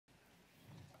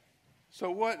So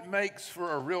what makes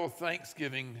for a real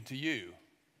Thanksgiving to you?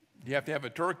 Do you have to have a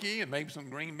turkey and maybe some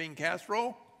green bean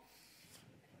casserole?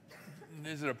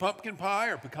 Is it a pumpkin pie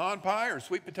or pecan pie or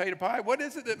sweet potato pie? What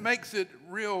is it that makes it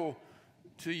real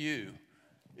to you?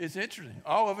 It's interesting.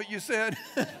 All of it you said.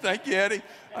 Thank you, Eddie.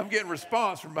 I'm getting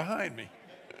response from behind me.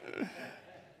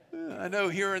 I know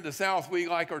here in the South we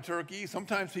like our turkey.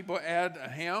 Sometimes people add a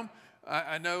ham.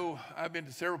 I know I've been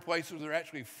to several places where they're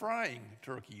actually frying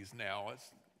turkeys now.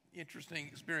 It's an interesting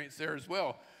experience there as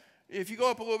well. If you go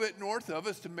up a little bit north of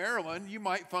us to Maryland, you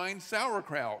might find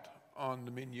sauerkraut on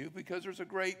the menu because there's a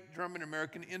great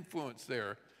German-American influence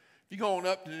there. If you go on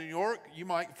up to New York, you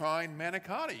might find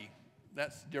manicotti.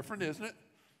 That's different, isn't it?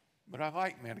 But I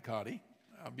like manicotti.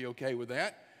 I'll be okay with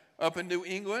that. Up in New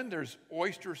England, there's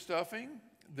oyster stuffing,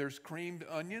 there's creamed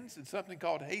onions, and something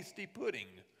called hasty pudding.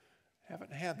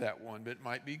 Haven't had that one, but it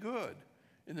might be good.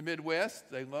 In the Midwest,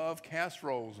 they love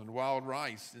casseroles and wild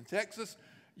rice. In Texas,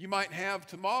 you might have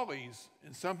tamales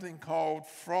and something called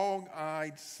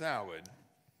frog-eyed salad.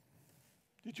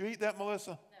 Did you eat that,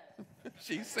 Melissa? No.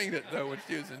 She's seen it, though, when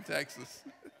she was in Texas.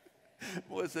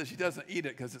 Melissa, she doesn't eat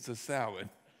it because it's a salad.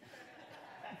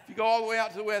 If you go all the way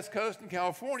out to the West Coast in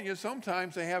California,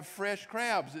 sometimes they have fresh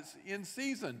crabs. It's in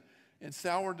season and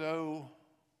sourdough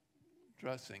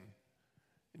dressing.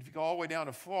 And if you go all the way down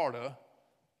to Florida,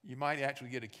 you might actually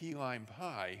get a key lime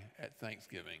pie at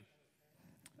Thanksgiving.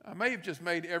 I may have just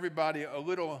made everybody a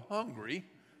little hungry,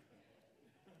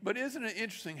 but isn't it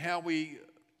interesting how we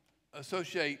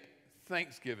associate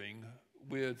Thanksgiving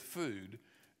with food?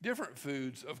 Different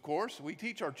foods, of course. We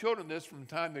teach our children this from the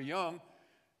time they're young.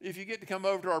 If you get to come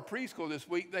over to our preschool this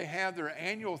week, they have their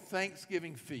annual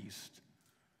Thanksgiving feast.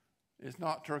 It's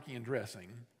not turkey and dressing.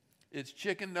 It's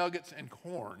chicken nuggets and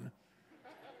corn.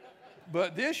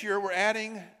 But this year, we're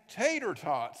adding tater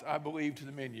tots, I believe, to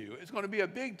the menu. It's going to be a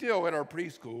big deal at our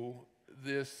preschool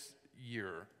this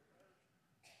year.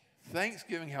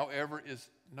 Thanksgiving, however, is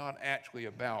not actually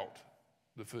about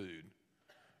the food.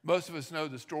 Most of us know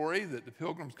the story that the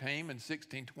Pilgrims came in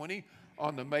 1620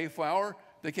 on the Mayflower.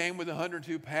 They came with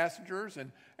 102 passengers,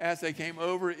 and as they came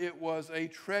over, it was a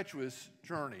treacherous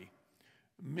journey.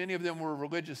 Many of them were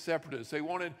religious separatists. They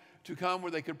wanted to come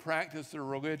where they could practice their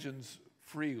religions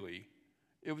freely.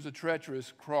 It was a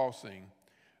treacherous crossing.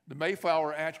 The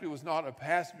Mayflower actually was not a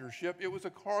passenger ship, it was a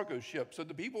cargo ship. So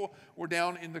the people were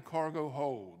down in the cargo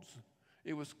holds.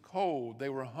 It was cold, they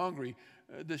were hungry.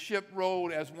 The ship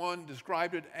rolled, as one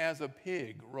described it, as a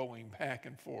pig rolling back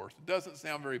and forth. It doesn't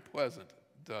sound very pleasant,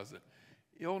 does it?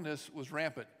 Illness was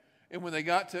rampant. And when they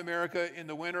got to America in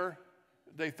the winter,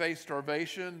 they faced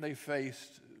starvation, they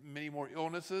faced many more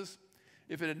illnesses.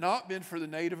 If it had not been for the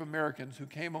Native Americans who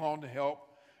came along to help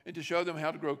and to show them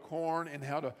how to grow corn and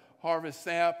how to harvest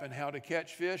sap and how to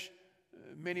catch fish,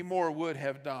 many more would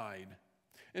have died.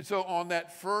 And so on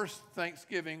that first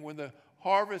Thanksgiving, when the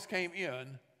harvest came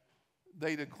in,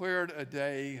 they declared a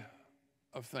day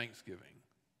of thanksgiving.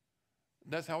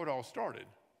 That's how it all started.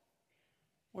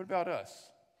 What about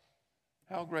us?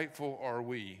 How grateful are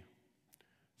we?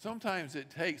 Sometimes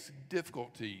it takes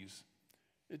difficulties.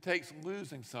 It takes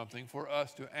losing something for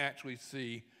us to actually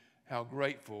see how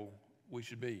grateful we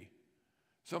should be.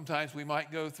 Sometimes we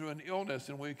might go through an illness,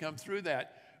 and when we come through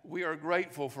that, we are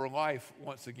grateful for life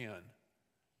once again.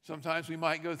 Sometimes we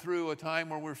might go through a time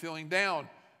where we're feeling down,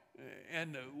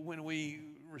 and when we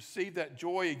receive that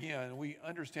joy again, we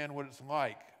understand what it's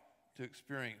like to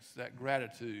experience that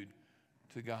gratitude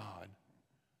to God.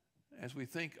 As we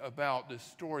think about this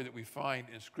story that we find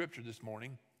in Scripture this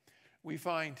morning, we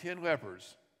find 10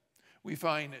 lepers. We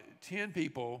find 10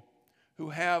 people who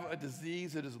have a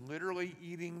disease that is literally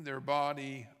eating their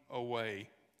body away.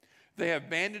 They have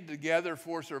banded together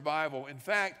for survival. In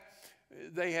fact,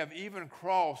 they have even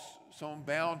crossed some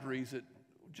boundaries that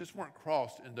just weren't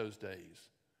crossed in those days.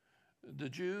 The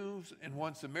Jews and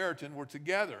one Samaritan were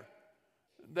together.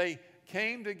 They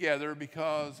came together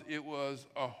because it was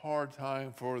a hard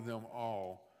time for them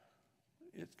all.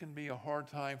 It can be a hard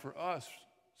time for us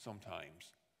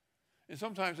sometimes. And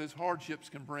sometimes those hardships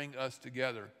can bring us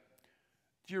together.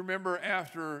 Do you remember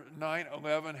after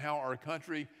 9/11 how our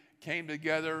country came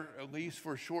together, at least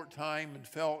for a short time, and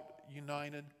felt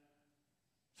united?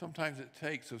 Sometimes it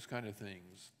takes those kind of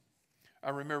things. I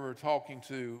remember talking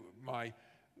to my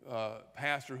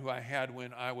pastor who I had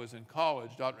when I was in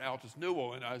college, Dr. Altus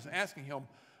Newell, and I was asking him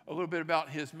a little bit about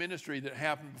his ministry that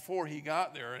happened before he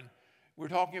got there. And we're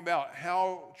talking about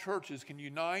how churches can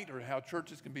unite or how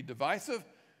churches can be divisive.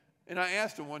 And I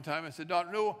asked him one time, I said,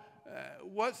 Dr. Newell,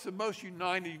 what's the most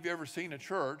united you've ever seen a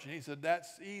church? And he said,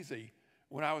 that's easy.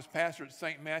 When I was pastor at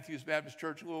St. Matthew's Baptist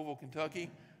Church in Louisville,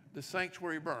 Kentucky, the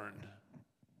sanctuary burned.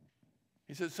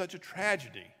 He said, such a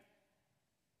tragedy.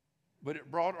 But it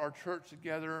brought our church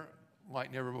together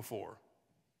like never before.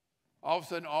 All of a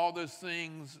sudden, all those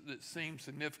things that seemed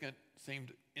significant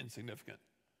seemed insignificant.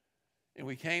 And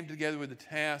we came together with the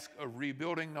task of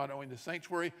rebuilding not only the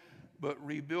sanctuary, but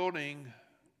rebuilding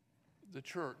the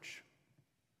church.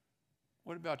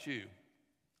 What about you?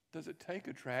 Does it take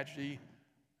a tragedy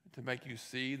to make you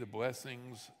see the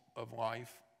blessings of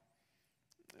life?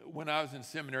 When I was in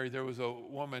seminary, there was a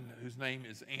woman whose name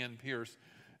is Ann Pierce.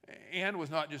 Ann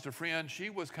was not just a friend, she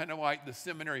was kind of like the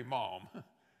seminary mom.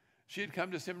 She had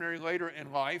come to seminary later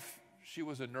in life. She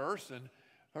was a nurse, and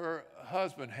her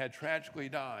husband had tragically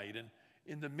died. And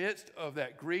in the midst of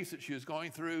that grief that she was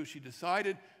going through, she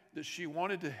decided that she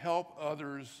wanted to help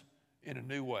others in a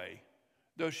new way.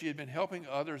 Though she had been helping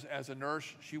others as a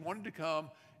nurse, she wanted to come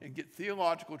and get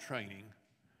theological training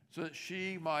so that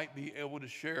she might be able to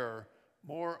share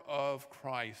more of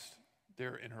Christ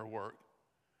there in her work.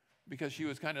 Because she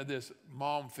was kind of this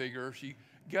mom figure, she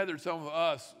gathered some of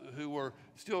us who were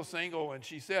still single, and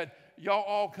she said, y'all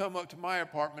all come up to my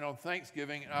apartment on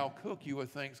Thanksgiving, and I'll cook you a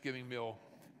Thanksgiving meal.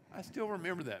 I still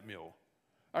remember that meal.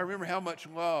 I remember how much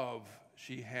love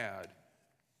she had,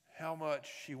 how much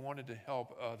she wanted to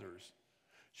help others.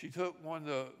 She took one of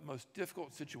the most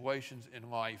difficult situations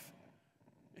in life,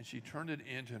 and she turned it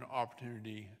into an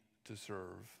opportunity to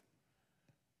serve.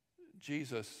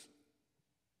 Jesus,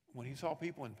 when he saw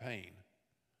people in pain,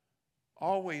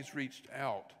 always reached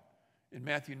out. In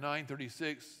Matthew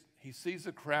 9:36, he sees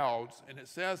the crowds, and it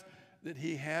says that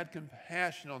he had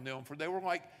compassion on them, for they were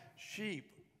like sheep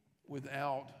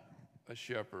without a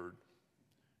shepherd.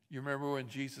 You remember when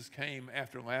Jesus came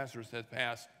after Lazarus had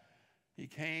passed, he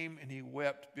came and he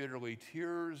wept bitterly,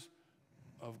 tears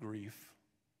of grief.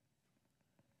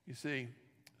 You see,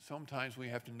 sometimes we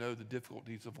have to know the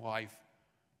difficulties of life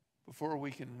before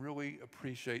we can really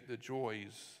appreciate the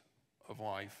joys of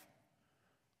life.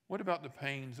 What about the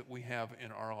pains that we have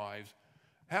in our lives?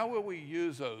 How will we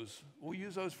use those? Will we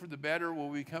use those for the better? Will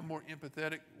we become more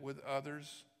empathetic with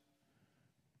others?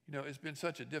 You know, it's been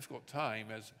such a difficult time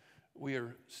as we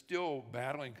are still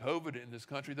battling COVID in this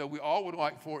country, though we all would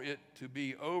like for it to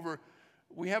be over.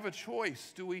 We have a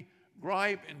choice. Do we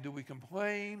gripe and do we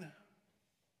complain?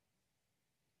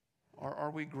 Or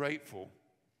are we grateful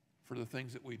for the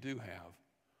things that we do have,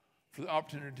 for the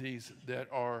opportunities that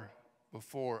are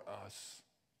before us?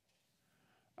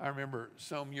 I remember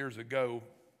some years ago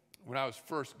when I was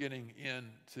first getting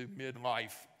into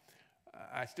midlife.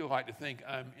 I still like to think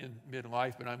I'm in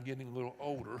midlife, but I'm getting a little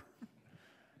older.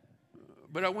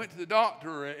 But I went to the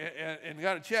doctor and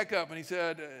got a checkup, and he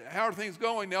said, how are things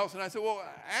going, Nelson? I said, well,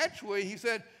 actually,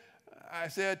 I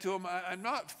said to him, I'm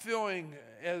not feeling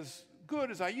as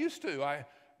good as I used to. I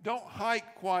don't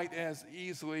hike quite as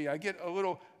easily. I get a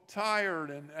little tired,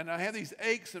 and I have these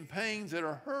aches and pains that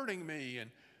are hurting me.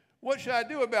 And what should I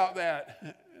do about that?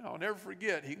 And I'll never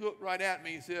forget. He looked right at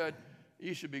me and said,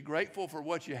 you should be grateful for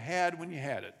what you had when you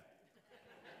had it.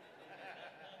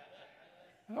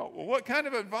 Oh, well, what kind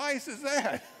of advice is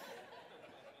that?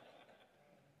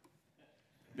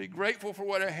 Be grateful for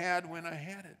what I had when I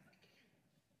had it.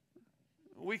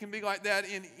 We can be like that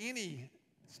in any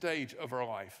stage of our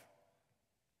life.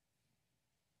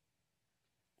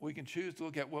 We can choose to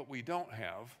look at what we don't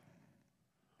have,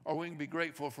 or we can be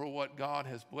grateful for what God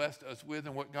has blessed us with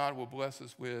and what God will bless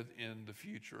us with in the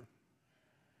future.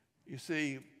 You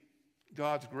see,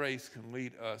 God's grace can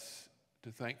lead us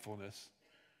to thankfulness,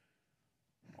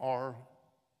 or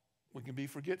we can be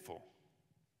forgetful.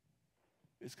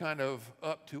 It's kind of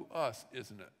up to us,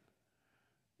 isn't it?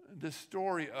 This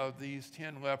story of these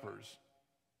 10 lepers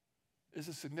is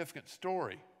a significant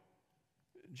story.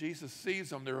 Jesus sees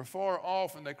them. They're far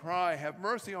off, and they cry, have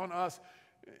mercy on us.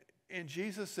 And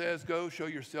Jesus says, go show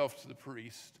yourself to the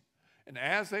priest. And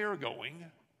as they are going,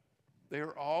 they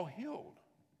are all healed.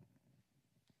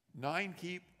 9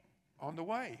 keep on the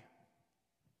way.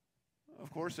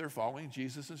 Of course, they're following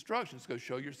Jesus' instructions. Go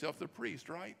show yourself to the priest,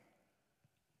 right?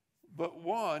 But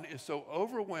one is so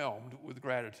overwhelmed with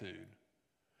gratitude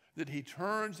that he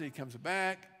turns and he comes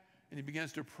back and he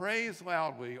begins to praise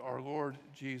loudly our Lord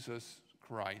Jesus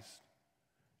Christ.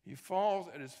 He falls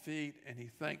at his feet and he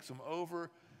thanks him over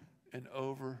and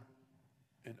over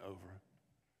and over.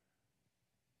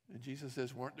 And Jesus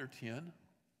says, weren't there 10?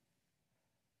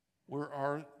 Where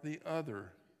are the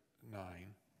other 9?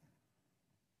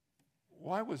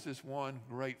 Why was this one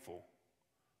grateful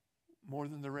more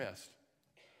than the rest?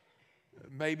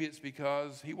 Maybe it's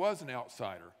because he was an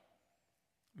outsider.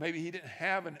 Maybe he didn't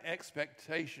have an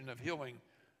expectation of healing.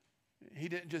 He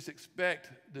didn't just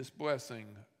expect this blessing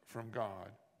from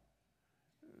God.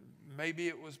 Maybe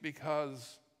it was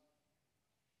because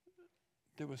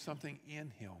there was something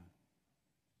in him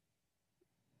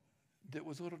that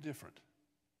was a little different.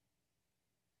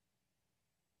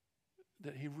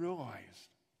 That he realized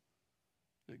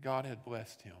that God had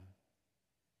blessed him.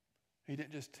 He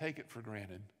didn't just take it for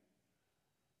granted.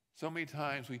 So many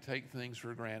times we take things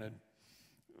for granted.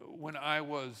 When I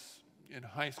was in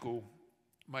high school,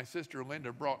 my sister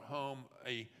Linda brought home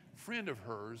a friend of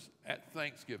hers at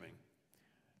Thanksgiving.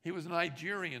 He was a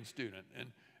Nigerian student,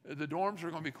 and the dorms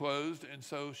were going to be closed, and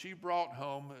so she brought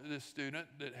home this student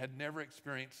that had never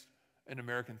experienced an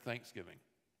American Thanksgiving.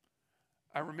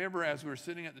 I remember as we were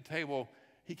sitting at the table,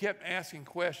 he kept asking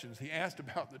questions. He asked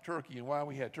about the turkey and why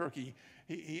we had turkey.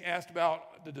 He asked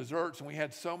about the desserts, and we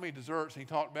had so many desserts, and he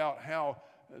talked about how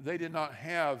they did not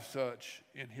have such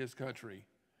in his country.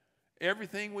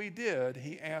 Everything we did,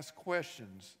 he asked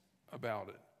questions about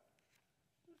it.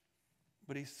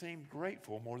 But he seemed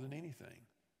grateful more than anything.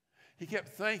 He kept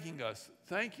thanking us,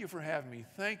 thank you for having me,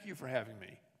 thank you for having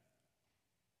me.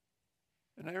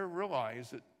 And I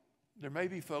realized that there may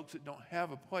be folks that don't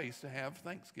have a place to have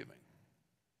Thanksgiving.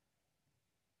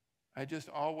 I just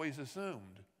always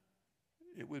assumed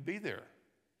it would be there.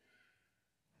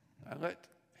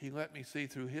 He let me see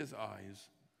through his eyes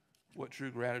what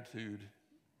true gratitude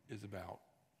is about.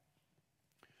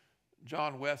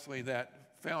 John Wesley,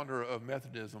 that founder of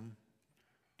Methodism,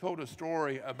 told a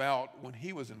story about when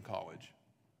he was in college,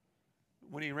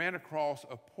 when he ran across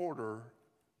a porter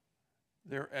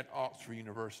there at Oxford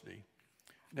University.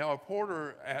 Now, a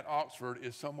porter at Oxford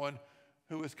is someone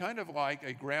who is kind of like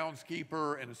a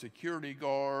groundskeeper and a security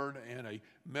guard and a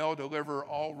mail deliverer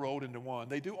all rolled into one.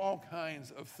 They do all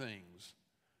kinds of things.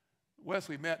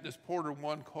 Wesley met this porter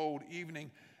one cold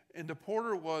evening, and the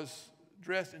porter was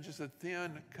dressed in just a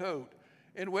thin coat.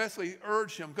 And Wesley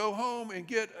urged him, go home and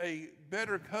get a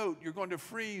better coat. You're going to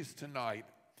freeze tonight.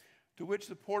 To which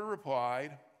the porter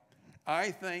replied,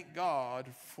 I thank God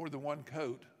for the one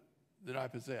coat that I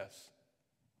possess.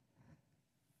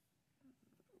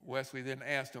 Wesley then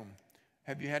asked him,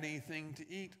 have you had anything to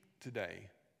eat today?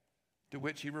 To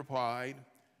which he replied,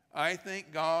 I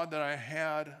thank God that I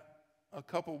had a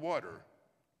cup of water,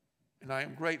 and I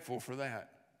am grateful for that.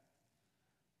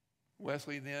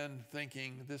 Wesley then,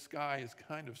 thinking this guy is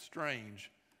kind of strange,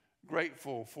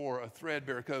 grateful for a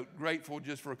threadbare coat, grateful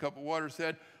just for a cup of water,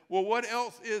 said, well, what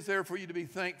else is there for you to be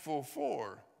thankful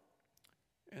for?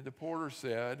 And the porter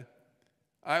said,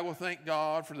 I will thank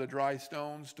God for the dry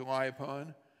stones to lie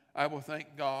upon. I will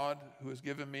thank God who has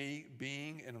given me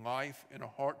being and life and a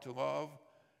heart to love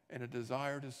and a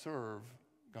desire to serve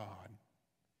God.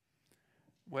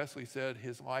 Wesley said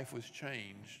his life was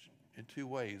changed in two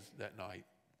ways that night.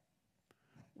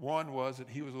 One was that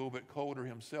he was a little bit colder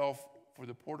himself, for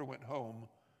the porter went home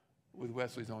with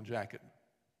Wesley's own jacket.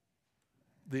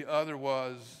 The other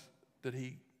was that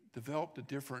he developed a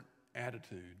different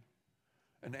attitude,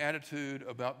 an attitude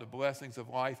about the blessings of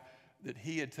life that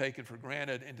he had taken for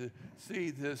granted, and to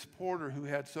see this porter who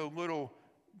had so little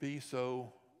be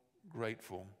so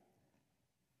grateful.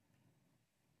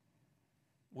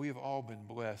 We have all been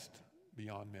blessed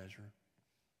beyond measure.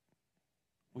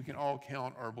 We can all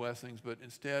count our blessings, but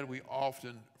instead we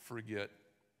often forget.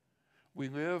 We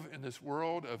live in this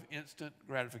world of instant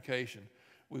gratification.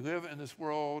 We live in this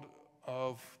world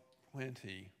of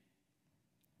plenty.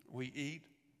 We eat,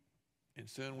 and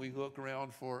soon we look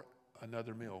around for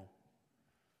another meal.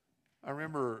 I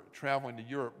remember traveling to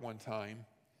Europe one time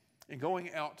and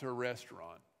going out to a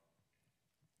restaurant.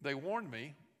 They warned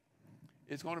me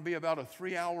it's going to be about a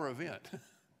 3-hour event.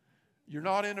 You're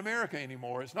not in America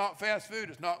anymore. It's not fast food.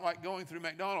 It's not like going through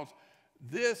McDonald's.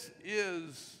 This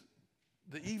is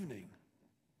the evening.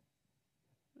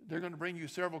 They're going to bring you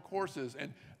several courses,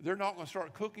 and they're not going to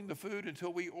start cooking the food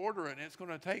until we order it, and it's going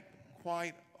to take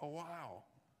quite a while.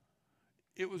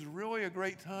 It was really a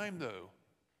great time, though,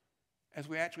 as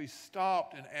we actually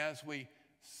stopped and as we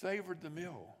savored the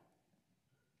meal,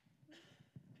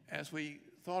 as we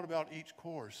thought about each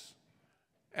course,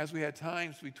 as we had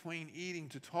times between eating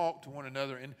to talk to one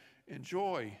another and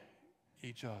enjoy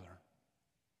each other.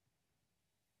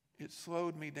 It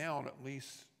slowed me down, at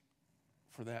least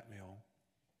for that meal.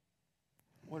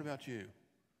 What about you?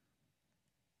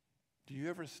 Do you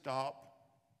ever stop?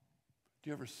 Do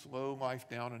you ever slow life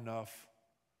down enough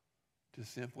to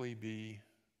simply be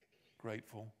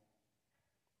grateful?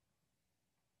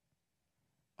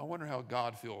 I wonder how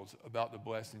God feels about the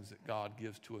blessings that God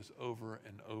gives to us over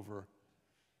and over,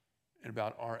 and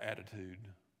about our attitude.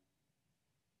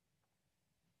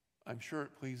 I'm sure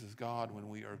it pleases God when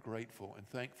we are grateful and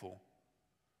thankful.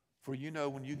 For you know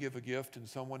when you give a gift and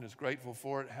someone is grateful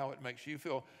for it, how it makes you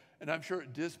feel. And I'm sure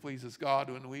it displeases God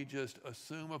when we just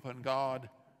assume upon God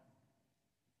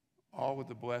all of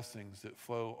the blessings that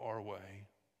flow our way.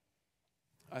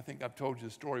 I think I've told you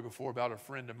the story before about a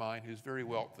friend of mine who's very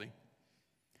wealthy.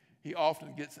 He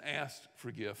often gets asked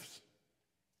for gifts.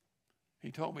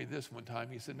 He told me this one time.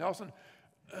 He said, Nelson,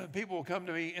 people will come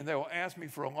to me and they will ask me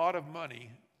for a lot of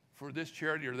money for this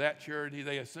charity or that charity.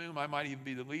 They assume I might even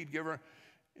be the lead giver.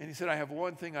 And he said, I have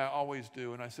one thing I always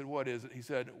do. And I said, what is it? He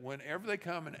said, whenever they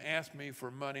come and ask me for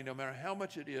money, no matter how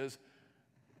much it is,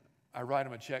 I write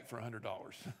them a check for $100.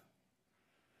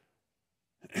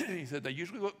 He said, they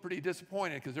usually look pretty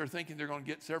disappointed because they're thinking they're going to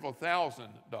get several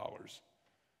 $1,000s.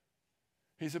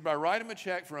 He said, but I write them a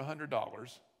check for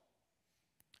 $100,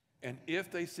 and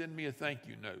if they send me a thank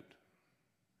you note,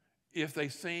 if they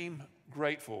seem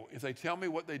grateful, if they tell me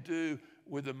what they do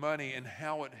with the money and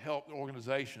how it helped the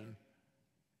organization,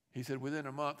 he said, within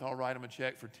a month, I'll write them a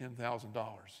check for $10,000.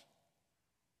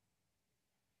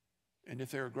 And if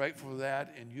they're grateful for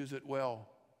that and use it well,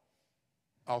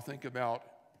 I'll think about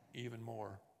even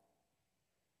more.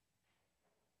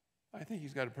 I think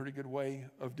he's got a pretty good way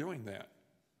of doing that.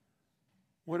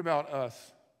 What about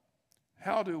us?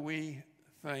 How do we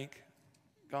thank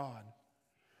God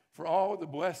for all of the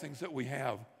blessings that we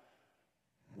have?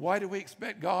 Why do we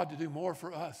expect God to do more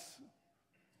for us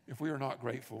if we are not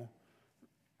grateful?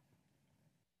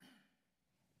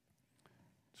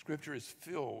 Scripture is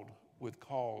filled with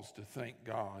calls to thank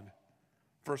God.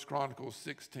 1 Chronicles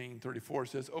 16:34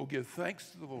 says, oh, give thanks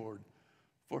to the Lord,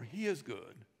 for he is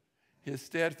good. His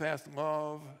steadfast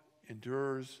love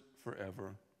endures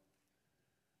forever.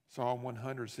 Psalm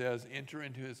 100 says, enter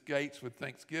into his gates with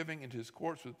thanksgiving, into his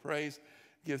courts with praise.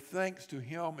 Give thanks to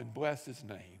him and bless his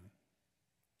name.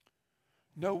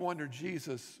 No wonder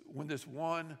Jesus, when this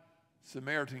one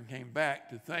Samaritan came back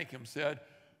to thank him, said,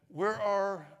 where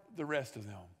are the rest of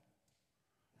them?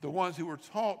 The ones who were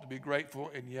taught to be grateful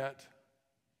and yet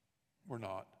were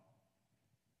not.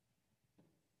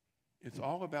 It's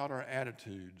all about our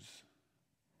attitudes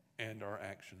and our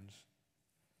actions.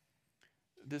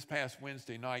 This past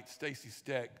Wednesday night, Stacy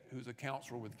Steck, who's a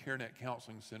counselor with CareNet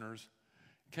Counseling Centers,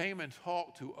 came and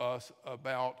talked to us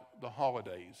about the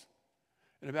holidays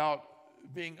and about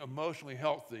being emotionally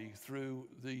healthy through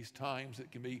these times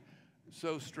that can be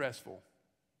so stressful.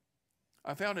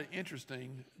 I found it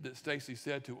interesting that Stacy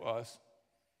said to us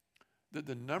that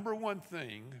the number one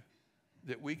thing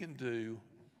that we can do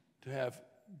to have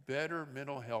better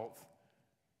mental health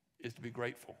is to be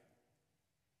grateful.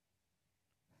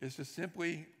 Is to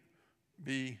simply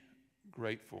be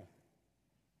grateful.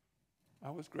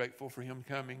 I was grateful for him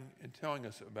coming and telling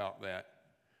us about that.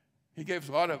 He gave us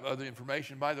a lot of other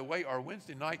information. By the way, our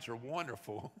Wednesday nights are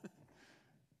wonderful.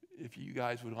 If you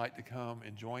guys would like to come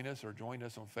and join us or join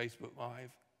us on Facebook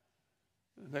Live,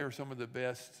 they are some of the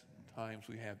best times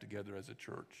we have together as a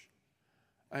church.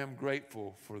 I am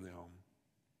grateful for them.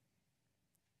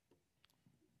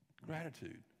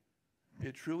 Gratitude.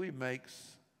 It truly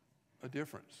makes a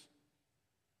difference.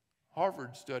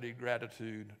 Harvard studied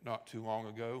gratitude not too long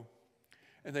ago,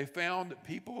 and they found that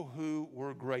people who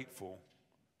were grateful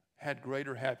had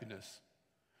greater happiness.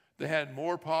 They had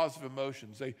more positive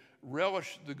emotions. They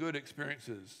relished the good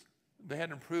experiences. They had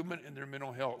improvement in their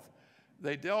mental health.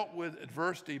 They dealt with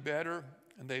adversity better,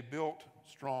 and they built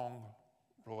strong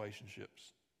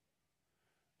relationships.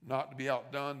 Not to be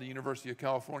outdone, the University of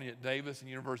California at Davis and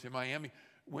the University of Miami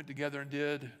went together and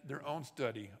did their own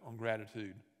study on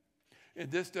gratitude. In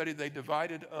this study, they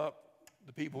divided up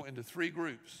the people into 3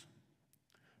 groups.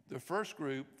 The first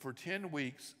group, for 10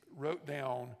 weeks, wrote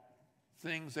down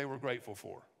things they were grateful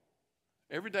for.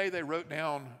 Every day they wrote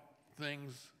down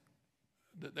things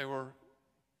that they were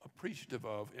appreciative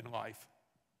of in life.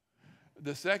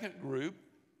 The second group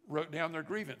wrote down their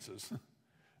grievances.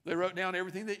 They wrote down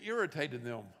everything that irritated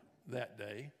them that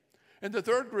day. And the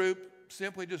third group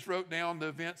simply just wrote down the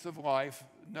events of life,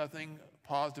 nothing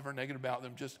positive or negative about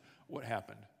them, just what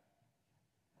happened.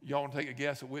 Y'all want to take a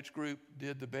guess at which group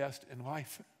did the best in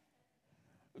life?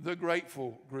 The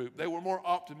grateful group. They were more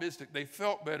optimistic. They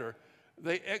felt better.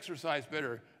 They exercised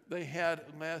better. They had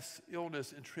less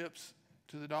illness and trips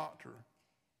to the doctor.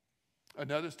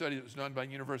 Another study that was done by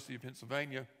the University of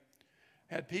Pennsylvania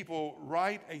had people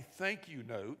write a thank you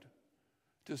note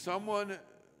to someone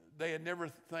they had never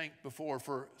thanked before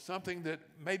for something that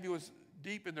maybe was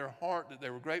deep in their heart that they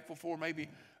were grateful for, maybe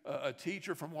a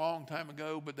teacher from a long time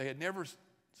ago, but they had never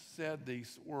said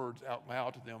these words out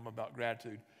loud to them about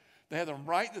gratitude. They had them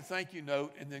write the thank you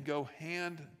note and then go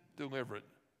hand deliver it.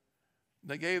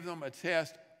 They gave them a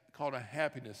test called a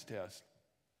happiness test.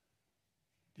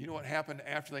 Do you know what happened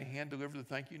after they hand delivered the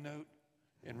thank you note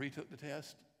and retook the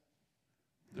test?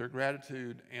 Their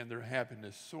gratitude and their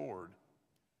happiness soared.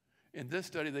 In this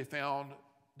study, they found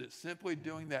that simply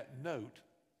doing that note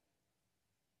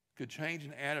could change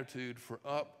an attitude for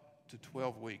up to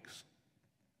 12 weeks.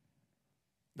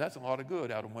 That's a lot of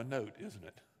good out of one note, isn't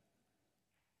it?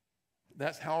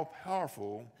 That's how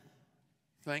powerful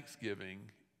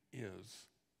Thanksgiving is.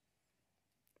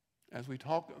 As we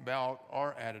talk about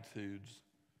our attitudes,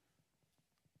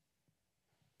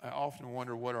 I often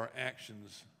wonder what our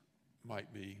actions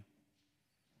might be.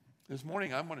 This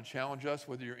morning, I'm going to challenge us,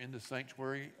 whether you're in the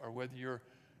sanctuary or whether you're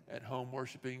at home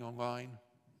worshiping online,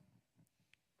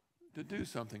 to do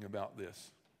something about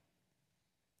this.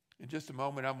 In just a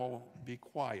moment, I'm going to be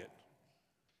quiet.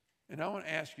 And I want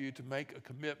to ask you to make a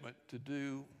commitment to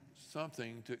do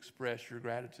something to express your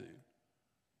gratitude.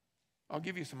 I'll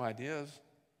give you some ideas.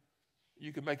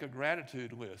 You can make a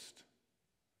gratitude list.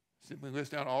 Simply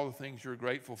list down all the things you're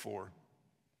grateful for.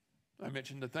 I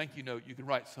mentioned the thank you note. You can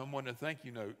write someone a thank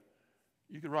you note.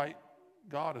 You could write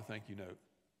God a thank you note.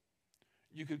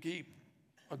 You could keep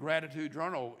a gratitude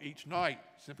journal each night,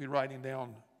 simply writing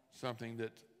down something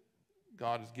that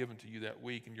God has given to you that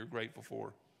week and you're grateful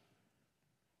for.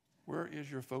 Where is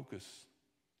your focus?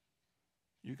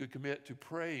 You could commit to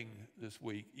praying this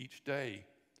week, each day,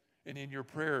 and in your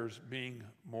prayers being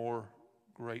more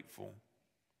grateful.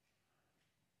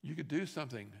 You could do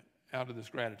something out of this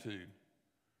gratitude.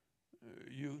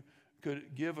 You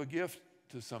could give a gift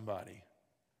to somebody.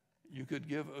 You could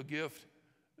give a gift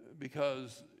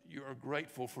because you are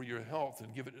grateful for your health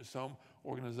and give it to some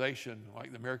organization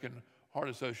like the American Heart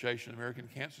Association, American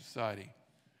Cancer Society.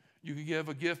 You could give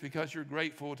a gift because you're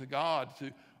grateful to God,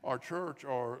 to our church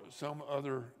or some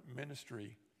other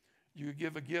ministry. You could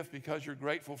give a gift because you're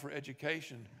grateful for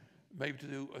education, maybe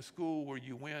to a school where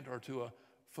you went or to a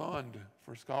fund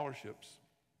for scholarships.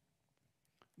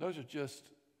 Those are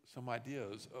just some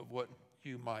ideas of what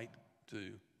you might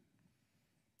do.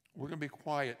 We're going to be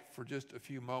quiet for just a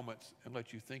few moments and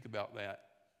let you think about that.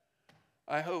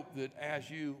 I hope that as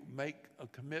you make a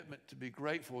commitment to be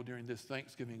grateful during this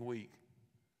Thanksgiving week,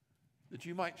 that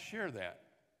you might share that.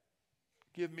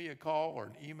 Give me a call or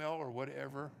an email or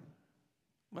whatever.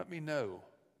 Let me know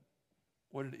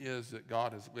what it is that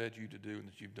God has led you to do and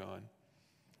that you've done.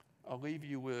 I'll leave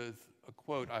you with a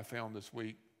quote I found this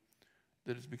week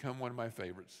that has become one of my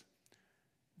favorites.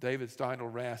 David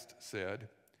Steindl-Rast said,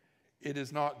 "It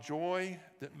is not joy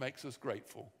that makes us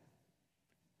grateful.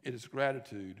 It is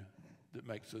gratitude that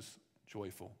makes us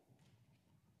joyful."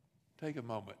 Take a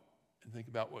moment and think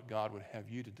about what God would have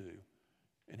you to do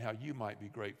and how you might be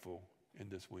grateful in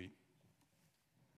this week.